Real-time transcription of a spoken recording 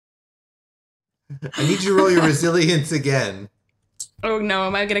I need you to roll your resilience again. Oh no,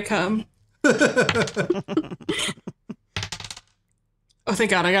 am I gonna come? Oh,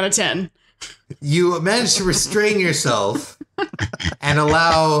 thank God, I got a 10. You manage to restrain yourself and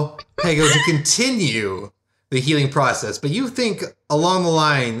allow Pego to continue the healing process, but you think along the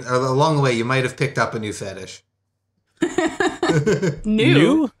line, or along the way, you might have picked up a new fetish.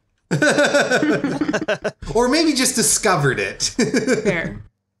 New? Or maybe just discovered it. Fair.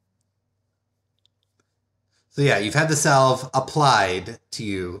 So yeah, you've had the salve applied to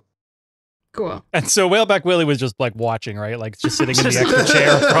you. Cool. And so Whaleback Willie was just like watching, right? Like just sitting in the extra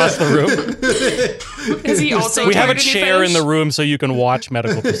chair across the room. Is he also We have a chair in the room so you can watch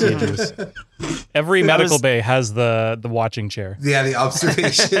medical procedures. Every medical bay has the watching chair. Yeah, the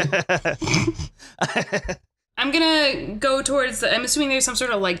observation. I'm gonna go towards I'm assuming there's some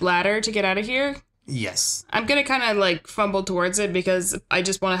sort of like ladder to get out of here. Yes. I'm gonna kind of like fumble towards it because I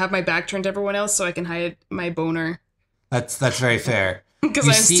just want to have my back turned to everyone else so I can hide my boner. That's very fair. Because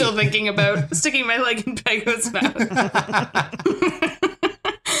I'm still thinking about sticking my leg in Pego's mouth.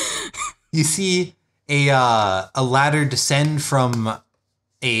 You see a ladder descend from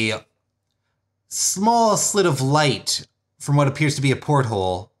a small slit of light from what appears to be a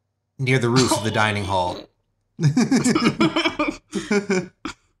porthole near the roof of the dining hall.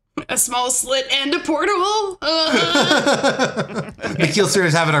 A small slit and a porthole? McKeelstern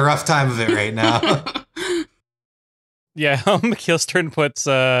is having a rough time of it right now. Yeah, McKeelstern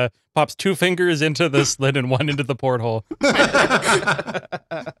pops 2 fingers into the slit and 1 into the porthole.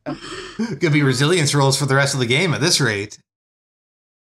 Gonna be resilience rolls for the rest of the game at this rate.